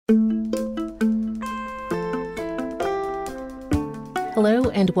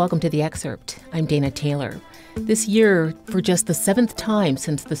Hello and welcome to The Excerpt. I'm Dana Taylor. This year, for just the 7th time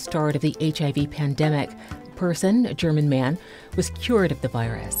since the start of the HIV pandemic, a person, a German man, was cured of the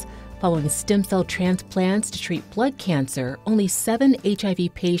virus. Following stem cell transplants to treat blood cancer, only 7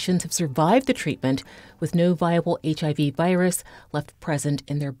 HIV patients have survived the treatment with no viable HIV virus left present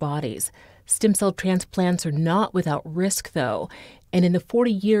in their bodies. Stem cell transplants are not without risk, though. And in the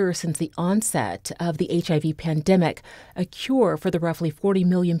 40 years since the onset of the HIV pandemic, a cure for the roughly 40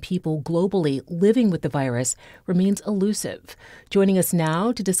 million people globally living with the virus remains elusive. Joining us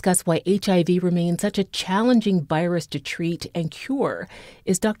now to discuss why HIV remains such a challenging virus to treat and cure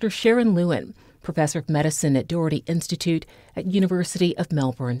is Dr. Sharon Lewin, professor of medicine at Doherty Institute at University of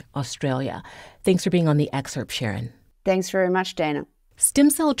Melbourne, Australia. Thanks for being on The Excerpt, Sharon. Thanks very much, Dana.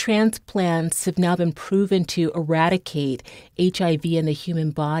 Stem cell transplants have now been proven to eradicate HIV in the human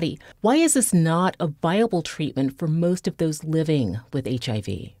body. Why is this not a viable treatment for most of those living with HIV?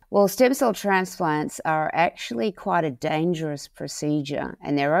 Well, stem cell transplants are actually quite a dangerous procedure,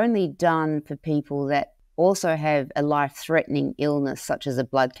 and they're only done for people that also have a life-threatening illness, such as a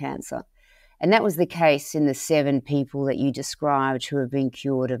blood cancer. And that was the case in the 7 people that you described who have been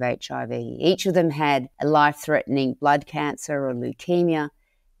cured of HIV. Each of them had a life-threatening blood cancer or leukemia,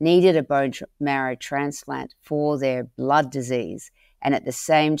 needed a bone marrow transplant for their blood disease, and at the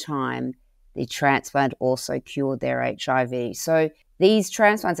same time, the transplant also cured their HIV. So these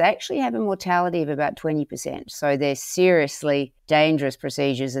transplants actually have a mortality of about 20%. So they're seriously dangerous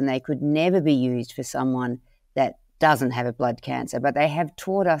procedures, and they could never be used for someone that doesn't have a blood cancer. But they have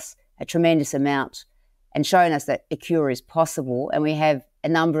taught us a tremendous amount and shown us that a cure is possible, and we have a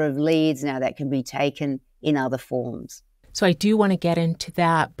number of leads now that can be taken in other forms. So I do want to get into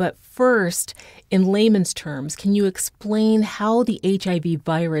that, but first, in layman's terms, can you explain how the HIV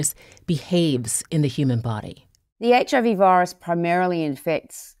virus behaves in the human body? The HIV virus primarily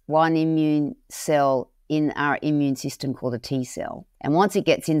infects one immune cell in our immune system called a T cell. And once it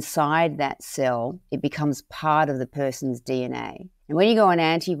gets inside that cell, it becomes part of the person's DNA. And when you go on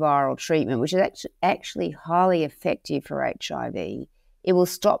antiviral treatment, which is actually highly effective for HIV, it will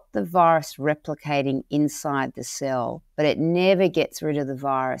stop the virus replicating inside the cell, but it never gets rid of the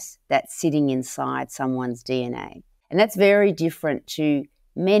virus that's sitting inside someone's DNA. And that's very different to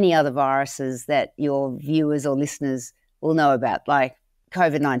many other viruses that your viewers or listeners will know about, like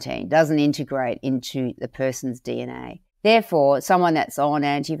COVID-19 doesn't integrate into the person's DNA. Therefore, someone that's on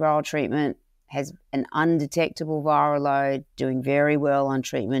antiviral treatment has an undetectable viral load, doing very well on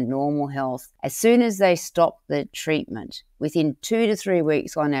treatment, normal health. As soon as they stop the treatment, within 2 to 3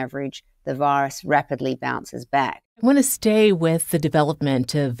 weeks on average, the virus rapidly bounces back. I want to stay with the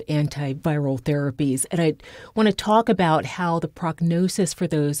development of antiviral therapies, and I want to talk about how the prognosis for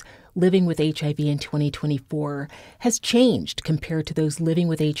those living with HIV in 2024 has changed compared to those living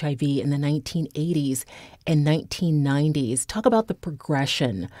with HIV in the 1980s and 1990s. Talk about the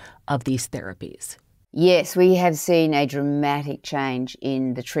progression of these therapies. Yes, we have seen a dramatic change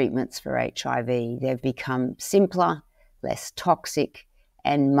in the treatments for HIV. They've become simpler, less toxic,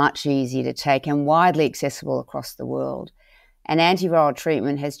 and much easier to take and widely accessible across the world. And antiviral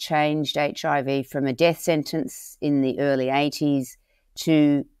treatment has changed HIV from a death sentence in the early 80s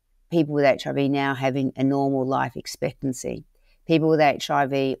to people with HIV now having a normal life expectancy. People with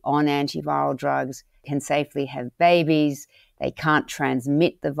HIV on antiviral drugs can safely have babies. They can't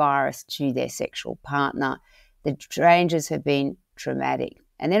transmit the virus to their sexual partner. The changes have been dramatic.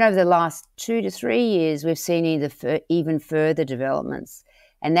 And then over the last 2 to 3 years, we've seen even further developments.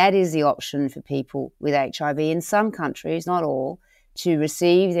 And that is the option for people with HIV in some countries, not all, to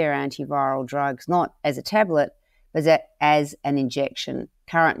receive their antiviral drugs, not as a tablet, but as an injection,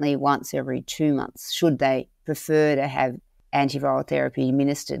 currently once every 2 months, should they prefer to have antiviral therapy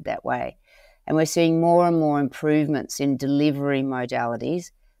administered that way. And we're seeing more and more improvements in delivery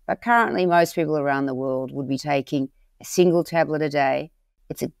modalities, but currently most people around the world would be taking a single tablet a day.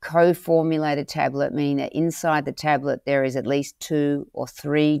 It's a co-formulated tablet, meaning that inside the tablet there is at least 2 or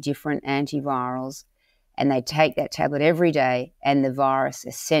 3 different antivirals, and they take that tablet every day and the virus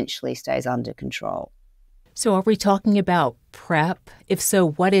essentially stays under control. So are we talking about PrEP? If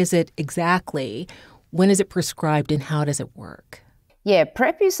so, what is it exactly? When is it prescribed and how does it work? Yeah,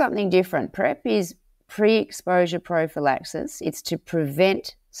 PrEP is something different. PrEP is pre-exposure prophylaxis. It's to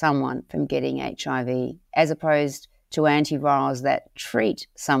prevent someone from getting HIV, as opposed to antivirals that treat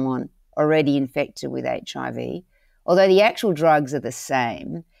someone already infected with HIV, although the actual drugs are the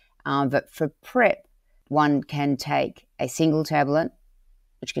same. But for PrEP, one can take a single tablet,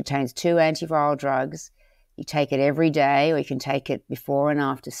 which contains 2 antiviral drugs. You take it every day, or you can take it before and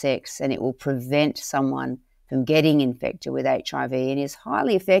after sex, and it will prevent someone from getting infected with HIV and is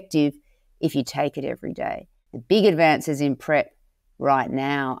highly effective if you take it every day. The big advances in PrEP right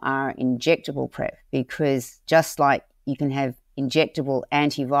now are injectable PrEP, because just like you can have injectable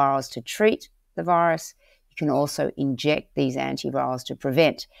antivirals to treat the virus, you can also inject these antivirals to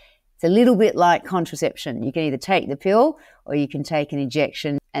prevent. It's a little bit like contraception. You can either take the pill or you can take an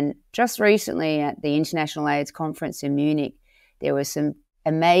injection. And just recently at the International AIDS Conference in Munich, there was some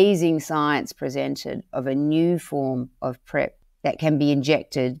amazing science presented of a new form of PrEP that can be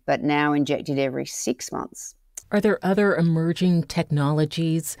injected, but now injected every 6 months. Are there other emerging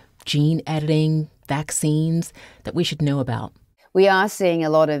technologies, gene editing, vaccines that we should know about? We are seeing a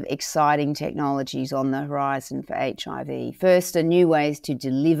lot of exciting technologies on the horizon for HIV. First, are new ways to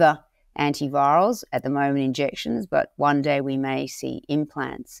deliver antivirals, at the moment injections, but one day we may see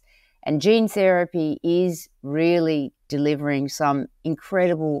implants. And gene therapy is really delivering some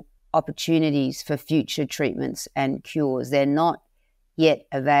incredible opportunities for future treatments and cures. They're not yet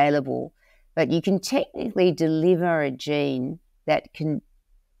available, but you can technically deliver a gene that can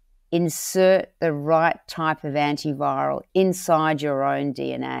insert the right type of antiviral inside your own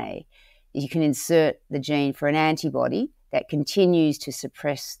DNA. You can insert the gene for an antibody that continues to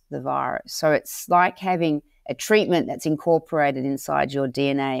suppress the virus. So it's like having a treatment that's incorporated inside your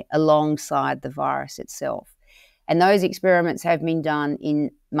DNA alongside the virus itself. And those experiments have been done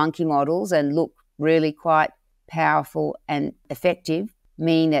in monkey models and look really quite powerful and effective,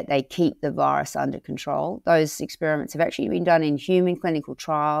 meaning that they keep the virus under control. Those experiments have actually been done in human clinical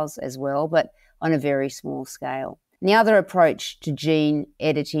trials as well, but on a very small scale. And the other approach to gene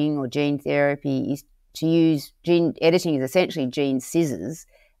editing or gene therapy is to use gene editing is essentially gene scissors.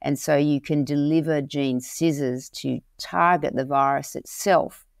 And so you can deliver gene scissors to target the virus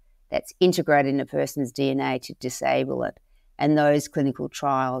itself that's integrated in a person's DNA to disable it. And those clinical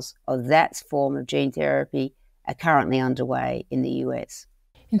trials of that form of gene therapy are currently underway in the US.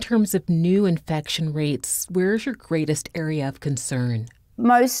 In terms of new infection rates, where's your greatest area of concern?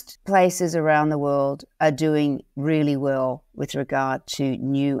 Most places around the world are doing really well with regard to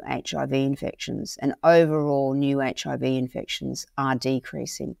new HIV infections, and overall new HIV infections are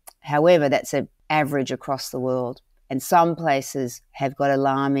decreasing. However, that's an average across the world, and some places have got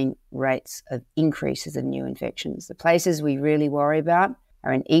alarming rates of increases of new infections. The places we really worry about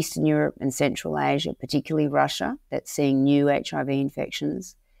are in Eastern Europe and Central Asia, particularly Russia, that's seeing new HIV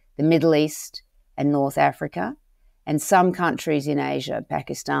infections, the Middle East and North Africa, and some countries in Asia,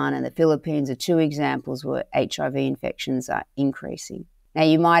 Pakistan and the Philippines are two examples where HIV infections are increasing. Now,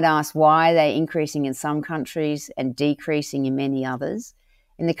 you might ask, why are they increasing in some countries and decreasing in many others?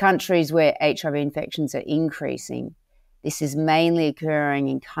 In the countries where HIV infections are increasing, this is mainly occurring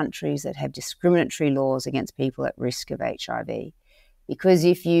in countries that have discriminatory laws against people at risk of HIV. Because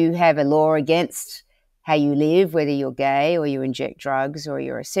if you have a law against how you live, whether you're gay or you inject drugs or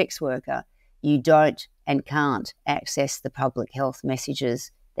you're a sex worker, you don't and can't access the public health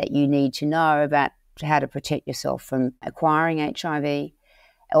messages that you need to know about how to protect yourself from acquiring HIV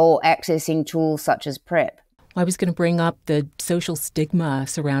or accessing tools such as PrEP. I was going to bring up the social stigma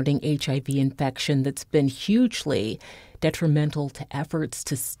surrounding HIV infection that's been hugely detrimental to efforts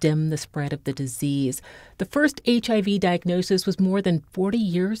to stem the spread of the disease. The first HIV diagnosis was more than 40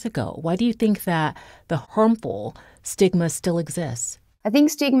 years ago. Why do you think that the harmful stigma still exists? I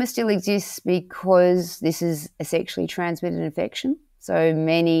think stigma still exists because this is a sexually transmitted infection. So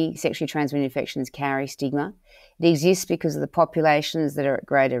many sexually transmitted infections carry stigma. It exists because of the populations that are at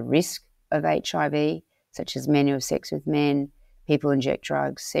greater risk of HIV, such as men who have sex with men, people who inject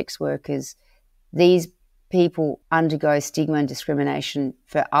drugs, sex workers. These people undergo stigma and discrimination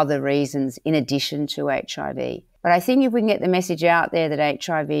for other reasons in addition to HIV. But I think if we can get the message out there that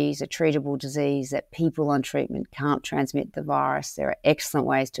HIV is a treatable disease, that people on treatment can't transmit the virus, there are excellent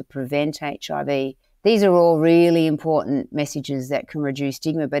ways to prevent HIV. These are all really important messages that can reduce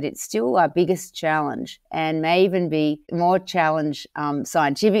stigma, but it's still our biggest challenge and may even be more challenge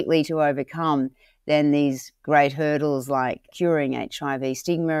scientifically to overcome than these great hurdles like curing HIV.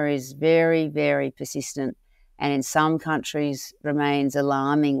 Stigma is very, very persistent and in some countries remains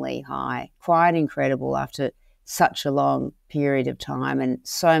alarmingly high. Quite incredible after such a long period of time and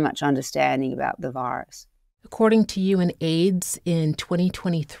so much understanding about the virus. According to UNAIDS, in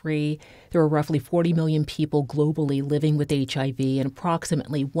 2023, there were roughly 40 million people globally living with HIV, and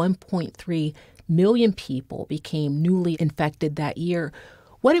approximately 1.3 million people became newly infected that year.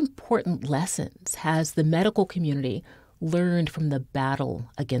 What important lessons has the medical community learned from the battle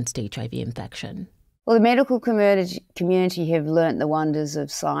against HIV infection? Well, the medical community have learnt the wonders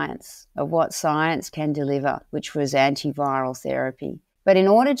of science, of what science can deliver, which was antiviral therapy. But in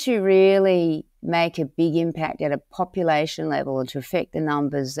order to really make a big impact at a population level and to affect the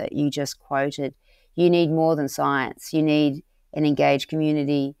numbers that you just quoted, you need more than science. You need an engaged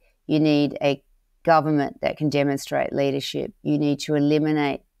community. You need a government that can demonstrate leadership. You need to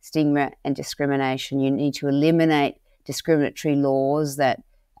eliminate stigma and discrimination. You need to eliminate discriminatory laws that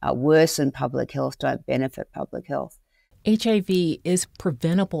worsen public health, don't benefit public health. HIV is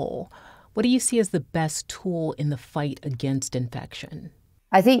preventable. What do you see as the best tool in the fight against infection?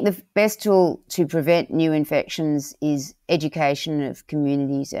 I think the best tool to prevent new infections is education of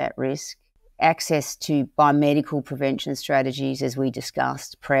communities at risk, access to biomedical prevention strategies, as we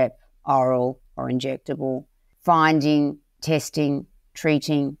discussed, PrEP, oral or injectable, finding, testing,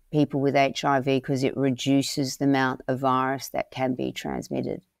 treating people with HIV because it reduces the amount of virus that can be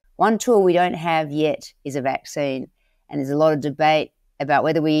transmitted. One tool we don't have yet is a vaccine, and there's a lot of debate about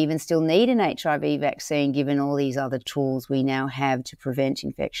whether we even still need an HIV vaccine given all these other tools we now have to prevent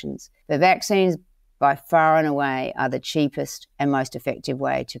infections. But vaccines by far and away are the cheapest and most effective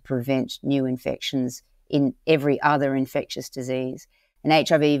way to prevent new infections in every other infectious disease. An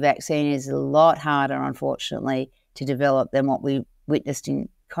HIV vaccine is a lot harder, unfortunately, to develop than what we witnessed in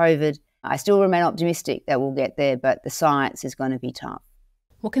COVID. I still remain optimistic that we'll get there, but the science is going to be tough.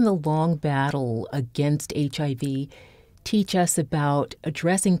 What can the long battle against HIV teach us about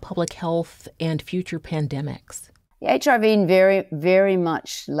addressing public health and future pandemics? The HIV very, very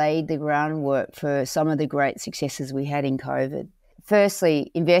much laid the groundwork for some of the great successes we had in COVID.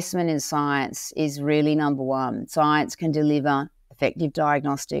 Firstly, investment in science is really number one. Science can deliver effective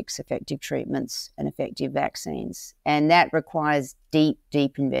diagnostics, effective treatments, and effective vaccines. And that requires deep,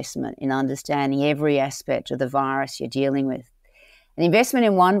 deep investment in understanding every aspect of the virus you're dealing with. An investment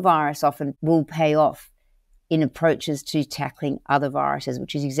in one virus often will pay off in approaches to tackling other viruses,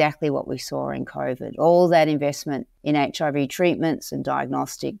 which is exactly what we saw in COVID. All that investment in HIV treatments and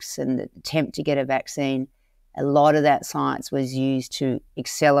diagnostics and the attempt to get a vaccine, a lot of that science was used to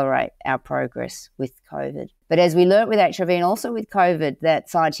accelerate our progress with COVID. But as we learnt with HIV and also with COVID, that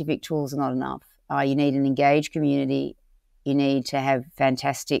scientific tools are not enough. You need an engaged community. You need to have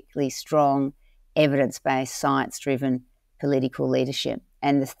fantastically strong, evidence-based, science-driven political leadership.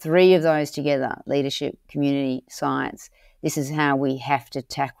 And the three of those together, leadership, community, science, this is how we have to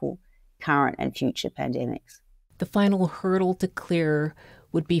tackle current and future pandemics. The final hurdle to clear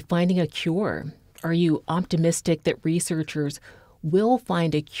would be finding a cure. Are you optimistic that researchers will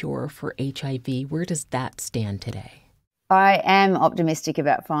find a cure for HIV? Where does that stand today? I am optimistic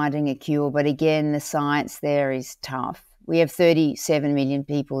about finding a cure, but again, the science there is tough. We have 37 million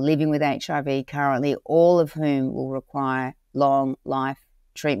people living with HIV currently, all of whom will require long life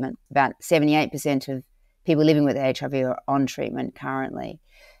treatment. About 78% of people living with HIV are on treatment currently.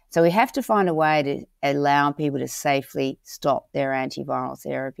 So we have to find a way to allow people to safely stop their antiviral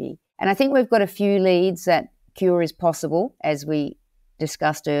therapy. And I think we've got a few leads that cure is possible, as we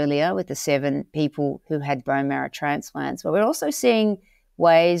discussed earlier with the 7 people who had bone marrow transplants. But we're also seeing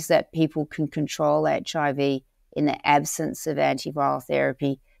ways that people can control HIV in the absence of antiviral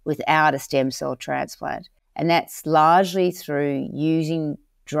therapy without a stem cell transplant. And that's largely through using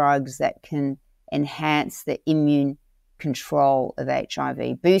drugs that can enhance the immune control of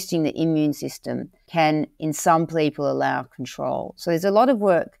HIV. Boosting the immune system can, in some people, allow control. So there's a lot of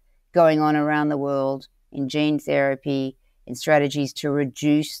work going on around the world in gene therapy, in strategies to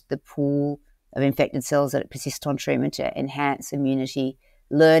reduce the pool of infected cells that persist on treatment to enhance immunity,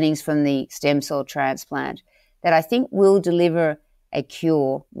 learnings from the stem cell transplant that I think will deliver a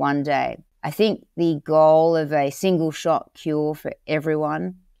cure one day. I think the goal of a single-shot cure for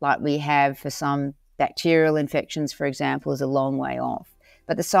everyone, like we have for some bacterial infections, for example, is a long way off.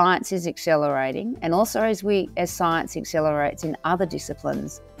 But the science is accelerating, and also as science accelerates in other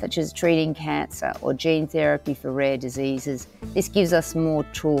disciplines, such as treating cancer or gene therapy for rare diseases, this gives us more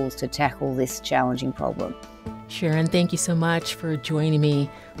tools to tackle this challenging problem. Sharon, thank you so much for joining me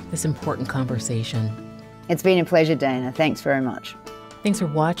for this important conversation. It's been a pleasure, Dana. Thanks very much. Thanks for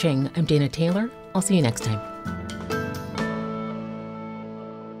watching. I'm Dana Taylor. I'll see you next time.